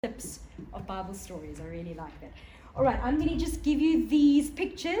clips of Bible stories. I really like that. All right, I'm going to just give you these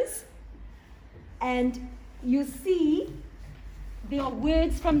pictures, and you'll see there are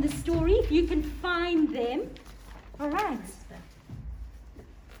words from the story, if you can find them. All right.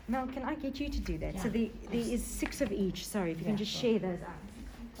 Mel, can I get you to do that? Yeah. So there is 6 of each. Sorry, if you can just share those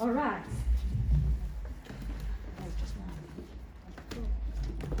out. All right.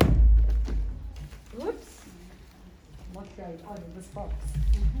 Whoops. What's going on in this box?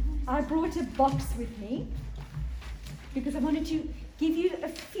 I brought a box with me because I wanted to give you a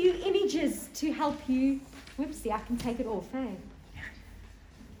few images to help you. Whoopsie, I can take it off, eh?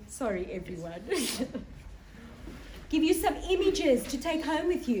 Sorry, everyone. Give you some images to take home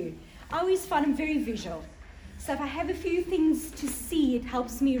with you. I always find them very visual. So if I have a few things to see, it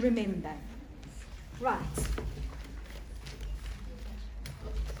helps me remember. Right.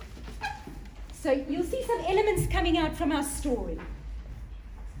 So you'll see some elements coming out from our story.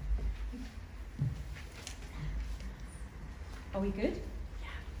 Are we good? Yeah.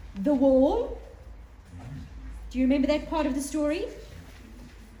 The wall. Do you remember that part of the story?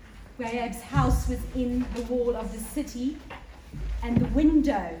 Rahab's house was in the wall of the city, and the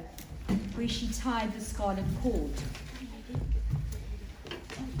window where she tied the scarlet cord.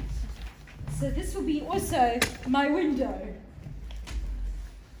 So this will be also my window.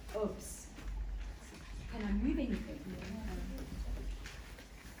 Oops. Can I move anything?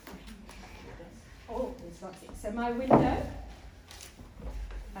 Oh, there's lots. So my window.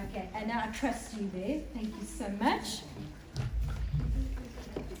 Okay, and now I trust you there. Thank you so much.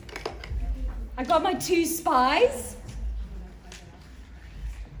 I got my 2 spies.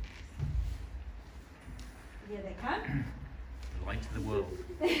 Here they come. The light of the world.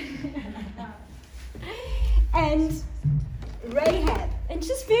 And Rahab. And it's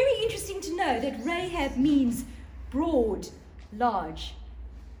just very interesting to know that Rahab means broad, large.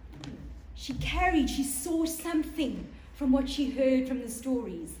 She saw something from what she heard from the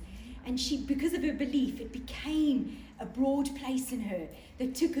stories. And because of her belief, it became a broad place in her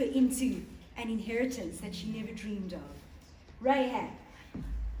that took her into an inheritance that she never dreamed of. Rahab.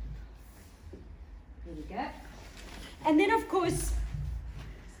 There we go. And then, of course,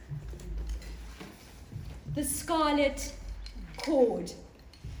 the scarlet cord.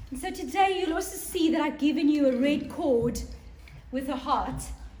 And so today you'll also see that I've given you a red cord with a heart.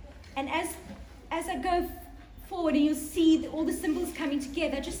 And as I go forward and you'll see all the symbols coming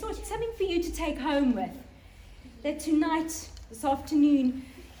together, I just thought it's something for you to take home with. That tonight, this afternoon,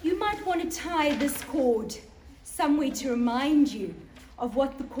 you might want to tie this cord somewhere to remind you of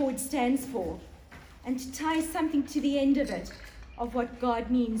what the cord stands for, and to tie something to the end of it of what God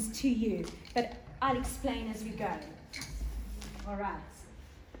means to you. But I'll explain as we go. All right.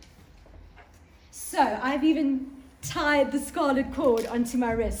 So I've even tied the scarlet cord onto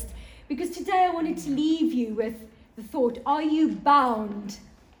my wrist because today I wanted to leave you with the thought, are you bound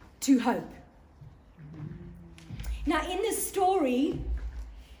to hope? Now in this story,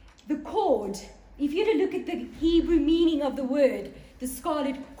 the cord, if you were to look at the Hebrew meaning of the word, the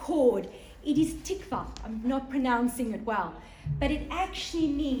scarlet cord, it is tikva. I'm not pronouncing it well, but it actually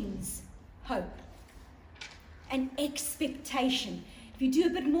means hope and expectation. If you do a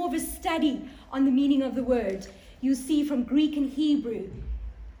bit more of a study on the meaning of the word, you'll see from Greek and Hebrew,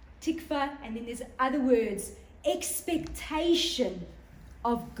 tikva, and then there's other words, expectation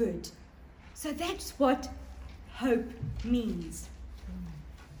of good. So that's what hope means.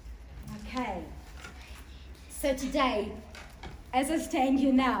 Okay. So today, as I stand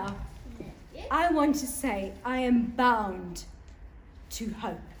here now, I want to say I am bound to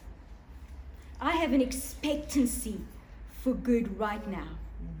hope. I have an expectancy for good right now.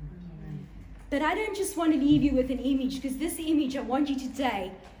 But I don't just want to leave you with an image, because this image, I want you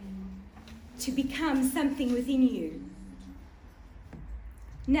today to become something within you.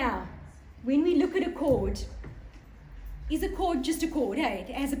 Now, when we look at a chord, is a chord just a chord? Hey,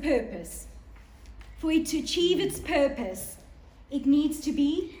 it has a purpose. For it to achieve its purpose, it needs to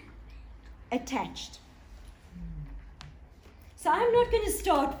be attached. So I'm not going to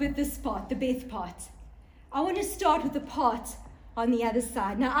start with this part, the Beth part. I want to start with the part on the other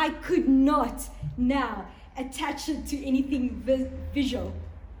side. Now, I could not now attach it to anything visual.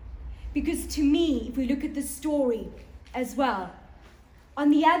 Because to me, if we look at the story as well, on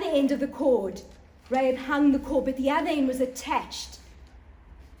the other end of the cord, Rahab hung the cord, but the other end was attached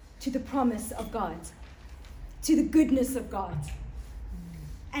to the promise of God, to the goodness of God.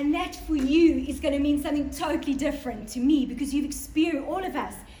 And that for you is going to mean something totally different to me, because you've experienced, all of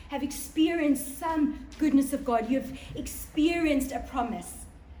us have experienced some goodness of God. You've experienced a promise,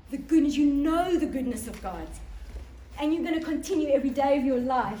 the goodness, you know the goodness of God. And you're going to continue every day of your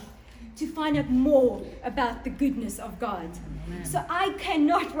life to find out more about the goodness of God. Amen. So I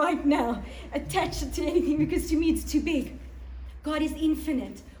cannot right now attach it to anything because to me it's too big. God is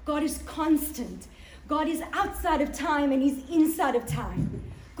infinite. God is constant. God is outside of time and He's inside of time.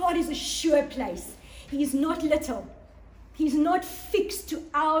 God is a sure place. He is not little. He's not fixed to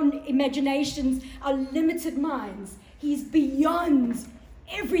our imaginations, our limited minds. He's beyond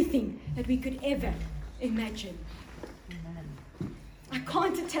everything that we could ever imagine. Amen. I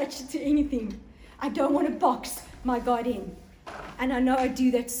can't attach it to anything. I don't want to box my God in. And I know I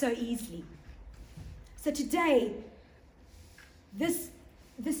do that so easily. So today, this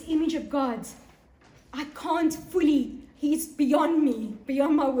image of God, I can't fully, He's beyond me,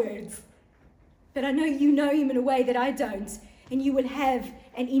 beyond my words. But I know you know Him in a way that I don't. And you will have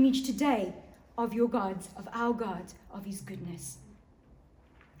an image today of your God, of our God, of His goodness.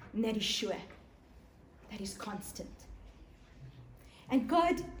 And that is sure. That is constant. And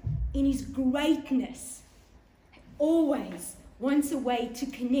God, in His greatness, always wants a way to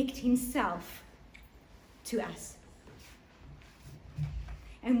connect Himself to us.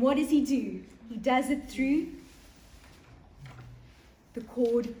 And what does He do? He does it through the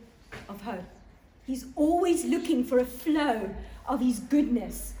chord of hope. He's always looking for a flow of His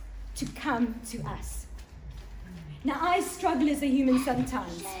goodness to come to us. Now, I struggle as a human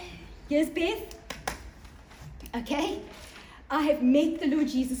sometimes. Yes, Beth? Okay? I have met the Lord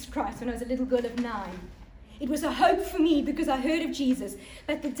Jesus Christ when I was a little girl of 9. It was a hope for me because I heard of Jesus.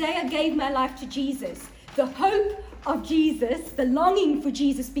 But the day I gave my life to Jesus, the hope of Jesus, the longing for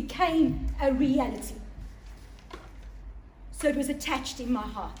Jesus became a reality. So it was attached in my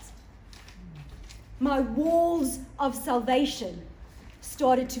heart. My walls of salvation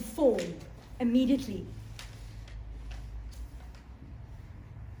started to fall immediately.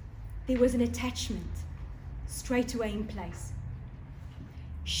 There was an attachment straight away in place.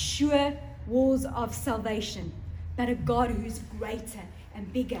 Sure walls of salvation, but a God who's greater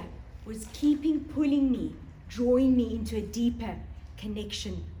and bigger was pulling me, drawing me into a deeper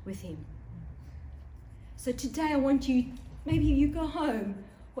connection with Him. So today I want you, maybe you go home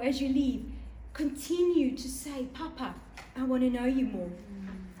or as you leave, continue to say, Papa, I want to know you more.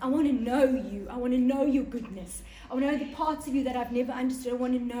 I want to know you. I want to know your goodness. I want to know the parts of you that I've never understood. I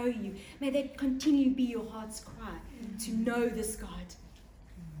want to know you. May that continue to be your heart's cry, to know this God.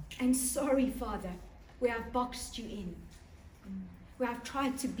 And sorry, Father, where I've boxed you in, where I've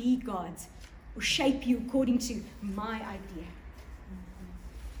tried to be God or shape you according to my idea.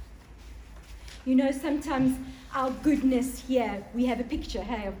 You know, sometimes our goodness here, we have a picture,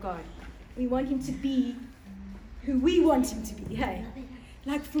 hey, of God. We want Him to be who we want Him to be, hey.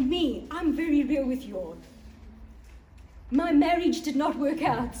 Like for me, I'm very real with you all. My marriage did not work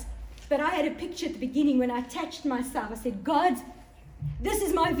out, but I had a picture at the beginning when I attached myself. I said, God, this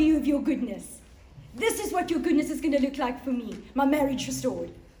is my view of your goodness. This is what your goodness is going to look like for me. My marriage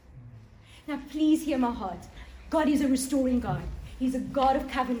restored. Now, please hear my heart. God is a restoring God. He's a God of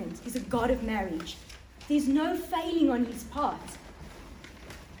covenant. He's a God of marriage. There's no failing on His part.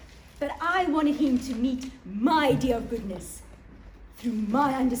 But I wanted Him to meet my idea of goodness through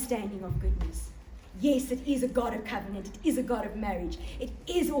my understanding of goodness. Yes, it is a God of covenant. It is a God of marriage. It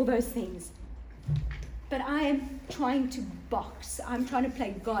is all those things. But I am trying to box. I'm trying to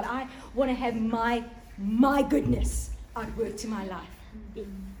play God. I want to have my goodness outwork to my life.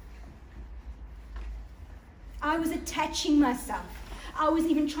 I was attaching myself. I was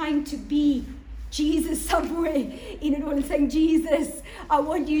even trying to be Jesus somewhere in it all and saying, Jesus, I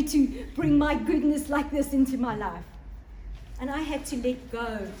want you to bring my goodness like this into my life. And I had to let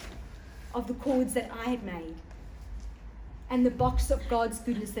go of the chords that I had made and the box of God's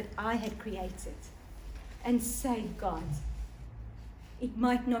goodness that I had created and say, God, it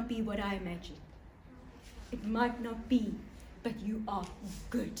might not be what I imagined. It might not be, but you are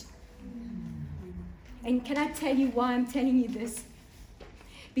good. And can I tell you why I'm telling you this?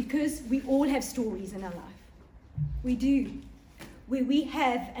 Because we all have stories in our life. We do. Where we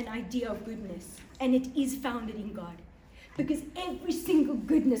have an idea of goodness, and it is founded in God. Because every single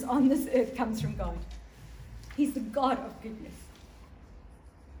goodness on this earth comes from God. He's the God of goodness.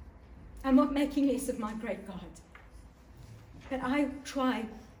 I'm not making less of my great God. But I try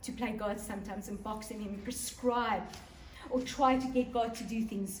to play God sometimes and box in Him and prescribe or try to get God to do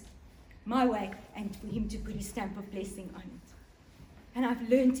things my way and for Him to put His stamp of blessing on it. And I've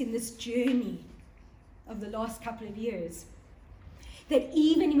learned in this journey of the last couple of years that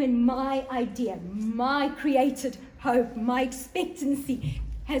even when my idea, my created hope, my expectancy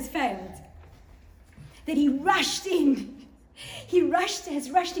has failed, that He rushed in. He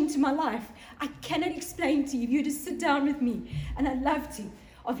has rushed into my life. I cannot explain to you. You just sit down with me, and I'd love to,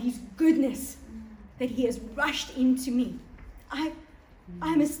 of his goodness that he has rushed into me.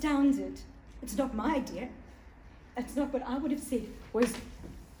 I'm astounded. It's not my idea. That's not what I would have said was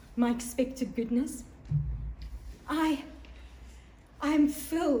my expected goodness. I'm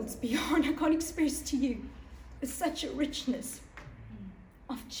filled beyond, I can't express to you, with such a richness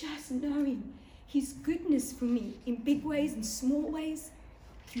of just knowing his goodness for me in big ways and small ways,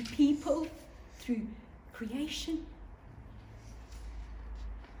 through people, through creation.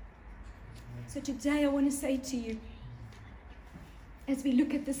 So today I want to say to you, as we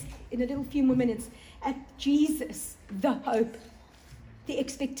look at this in a little few more minutes, at Jesus, the hope, the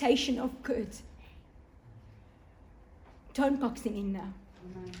expectation of good. Don't box him in now.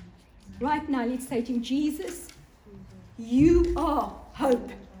 Right now, let's say to him, Jesus, you are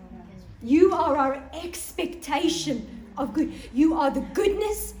hope. You are our expectation of good. You are the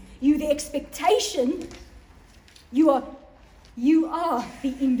goodness. You are the expectation. You are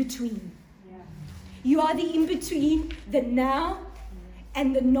the in-between. You are the in-between, the now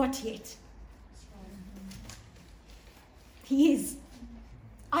and the not yet. He is.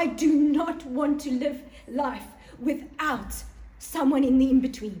 I do not want to live life without someone in the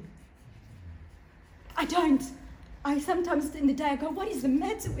in-between. I don't. I sometimes in the day I go, what is the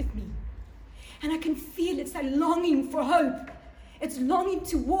matter with me? And I can feel it's that longing for hope. It's longing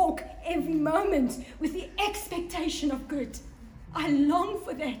to walk every moment with the expectation of good. I long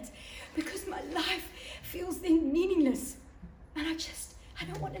for that because my life feels then meaningless. And I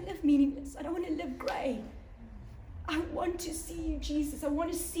don't want to live meaningless. I don't want to live grey. I want to see you, Jesus. I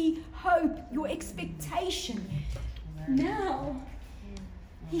want to see hope, your expectation. Now,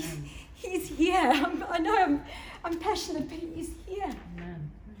 he's here. I know I'm passionate, but he's here.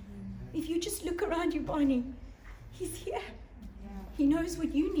 If you just look around you, Bonnie, he's here. He knows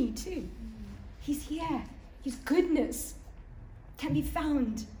what you need too. He's here. His goodness can be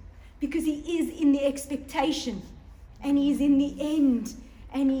found because he is in the expectation, and he is in the end,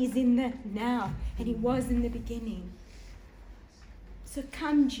 and he is in the now, and he was in the beginning. So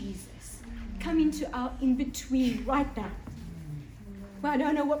come, Jesus. Come into our in-between right now. Well, I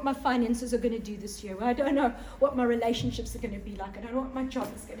don't know what my finances are going to do this year. Well, I don't know what my relationships are going to be like. I don't know what my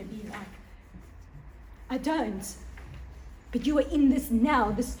job is going to be like. I don't. But you are in this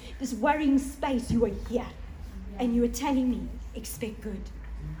now, this worrying space. You are here. And you are telling me, expect good.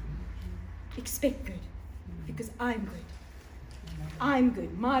 Expect good. Because I'm good. I'm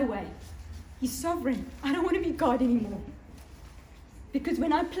good. My way. He's sovereign. I don't want to be God anymore. Because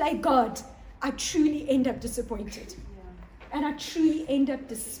when I play God, I truly end up disappointed. And I truly end up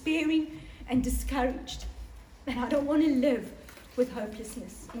despairing and discouraged. And I don't want to live with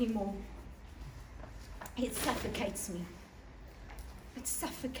hopelessness anymore. It suffocates me. It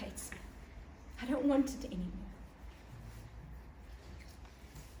suffocates me. I don't want it anymore.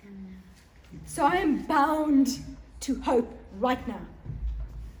 So I am bound to hope right now.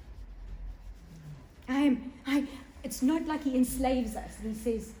 It's not like he enslaves us and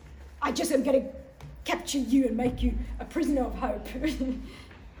says, I just am going to capture you and make you a prisoner of hope.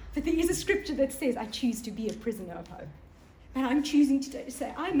 But there is a scripture that says, I choose to be a prisoner of hope. And I'm choosing today to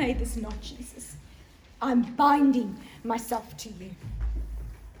say, I made this not Jesus. I'm binding myself to you.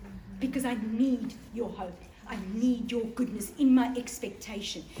 Because I need your hope. I need your goodness in my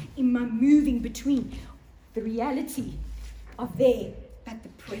expectation, in my moving between the reality of there, but the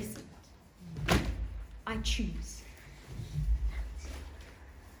present. I choose.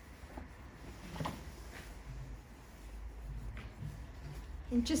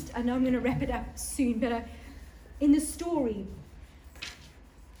 And I know I'm going to wrap it up soon, but in the story,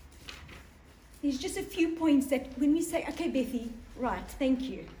 there's just a few points that when we say, okay, Bethy, right, thank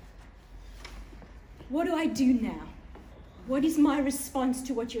you. What do I do now? What is my response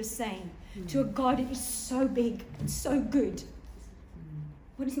to what you're saying? To a God that is so big and so good?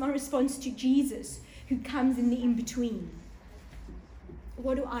 What is my response to Jesus, who comes in the in-between?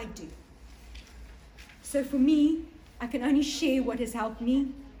 What do I do? So for me, I can only share what has helped me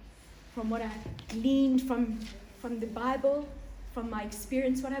from what I've gleaned from the Bible, from my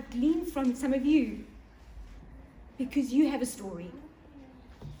experience, what I've gleaned from some of you, because you have a story.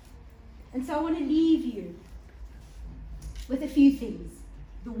 And so I want to leave you with a few things.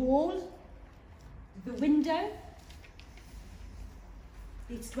 The wall, the window.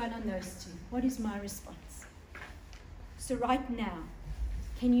 Let's dwell on those two. What is my response? So right now,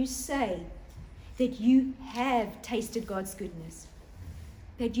 can you say that you have tasted God's goodness?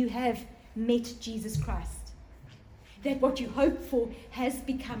 That you have met Jesus Christ? That what you hoped for has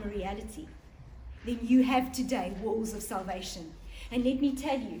become a reality? Then you have today walls of salvation. And let me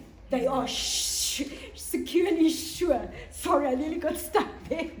tell you, They are securely sure. Sorry, I nearly got stuck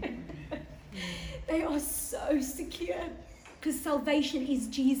there. They are so secure because salvation is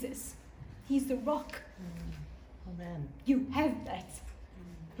Jesus. He's the rock. Amen. You have that.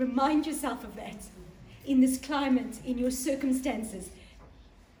 Remind yourself of that in this climate, in your circumstances.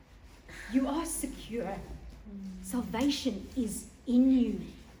 You are secure. Salvation is in you.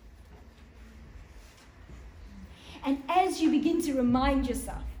 And as you begin to remind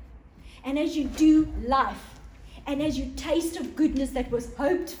yourself, and as you do life, and as you taste of goodness that was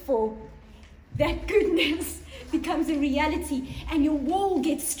hoped for, that goodness becomes a reality, and your wall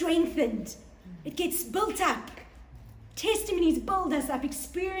gets strengthened. It gets built up. Testimonies build us up.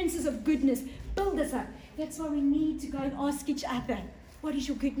 Experiences of goodness build us up. That's why we need to go and ask each other, what is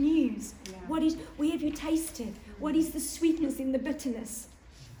your good news? Yeah. Where have you tasted? What is the sweetness in the bitterness?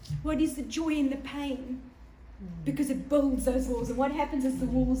 What is the joy in the pain? Because it builds those walls. And what happens as the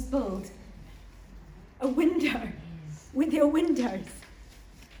walls build? A window. When there are windows.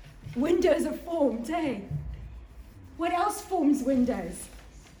 Windows are formed, eh? What else forms windows?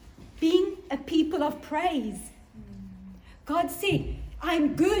 Being a people of praise. God said,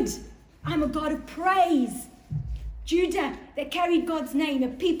 I'm good. I'm a God of praise. Judah, that carried God's name, a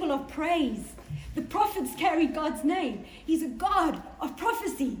people of praise. The prophets carried God's name. He's a God of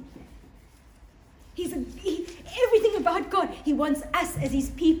prophecy. Everything about God, he wants us as his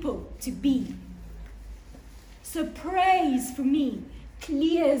people to be. So praise for me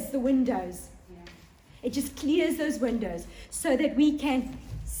clears the windows. It just clears those windows so that we can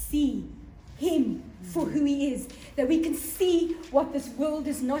see him for who he is, that we can see what this world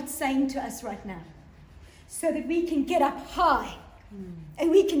is not saying to us right now, so that we can get up high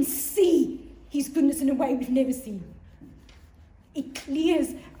and we can see his goodness in a way we've never seen. It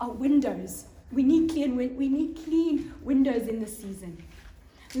clears our windows. We need clean windows in this season.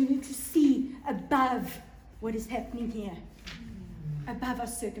 We need to see above what is happening here, above our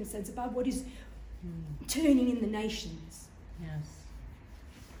circumstance, above what is turning in the nations. Yes.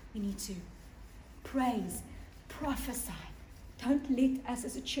 We need to praise, prophesy. Don't let us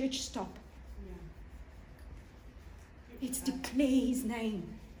as a church stop. Let's declare his name,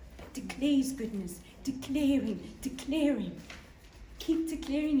 declare his goodness, declare him. Keep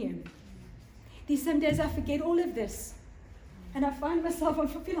declaring him. There's some days I forget all of this. And I find myself, I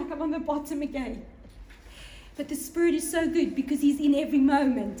feel like I'm on the bottom again. But the Spirit is so good because he's in every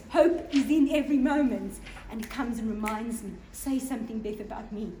moment. Hope is in every moment. And he comes and reminds me, say something, Beth,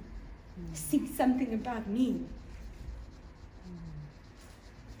 about me. Sing something about me.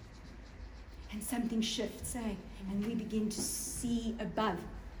 And something shifts, eh? And we begin to see above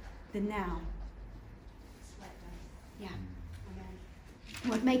the now. Yeah.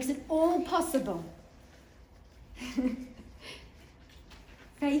 What makes it all possible?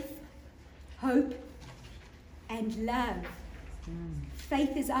 Faith, hope, and love.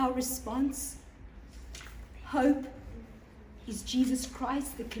 Faith is our response. Hope is Jesus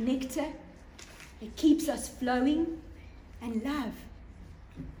Christ, the connector. It keeps us flowing. And love.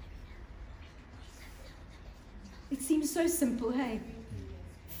 It seems so simple, hey?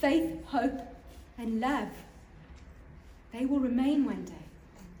 Faith, hope, and love. They will remain one day.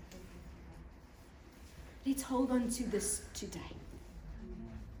 Let's hold on to this today.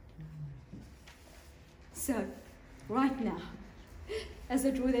 So, right now, as I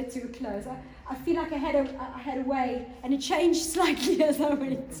draw that to a close, I feel like I had a way, and it changed slightly as I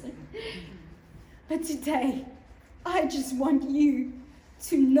went. But today, I just want you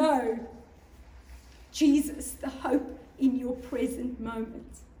to know Jesus, the hope in your present moment.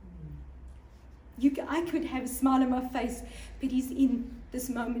 I could have a smile on my face, but he's in this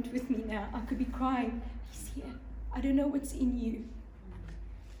moment with me now. I could be crying. He's here. I don't know what's in you.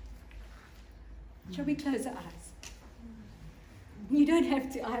 Shall we close our eyes? You don't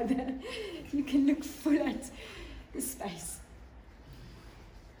have to either. You can look full at the space.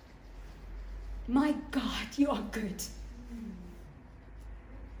 My God, you are good.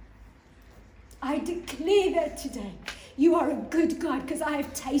 I declare that today. You are a good God because I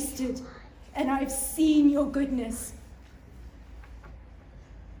have tasted and I have seen your goodness.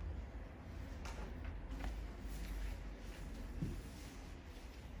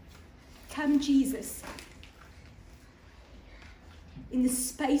 Come, Jesus, in the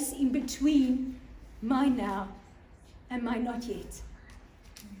space in between my now and my not yet.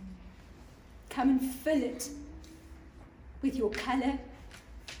 Come and fill it with your color,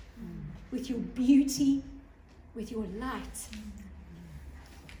 with your beauty, with your light.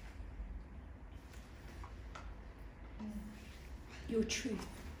 Your truth.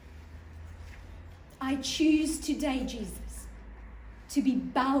 I choose today, Jesus, to be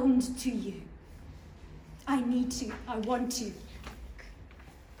bound to you. I need to. I want to.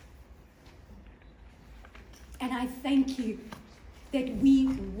 And I thank you that we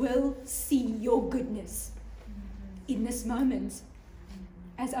will see your goodness in this moment.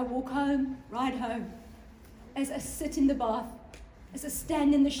 As I walk home, ride home, as I sit in the bath, as I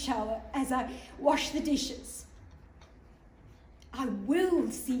stand in the shower, as I wash the dishes, I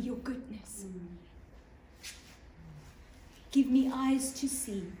will see your goodness. Give me eyes to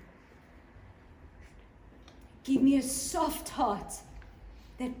see. Give me a soft heart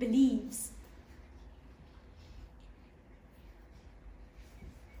that believes.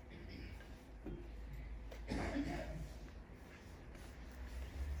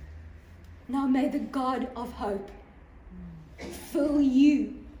 Now may the God of hope fill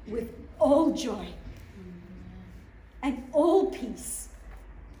you with all joy and all peace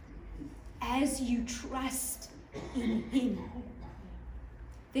as you trust in Him,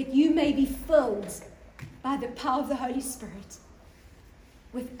 that you may be filled by the power of the Holy Spirit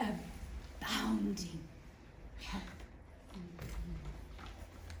with abounding hope.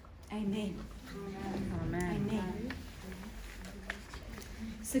 Amen. Amen. Amen.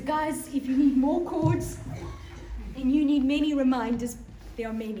 So guys, if you need more chords and you need many reminders, there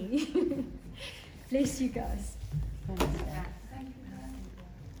are many. Bless you guys. Thanks.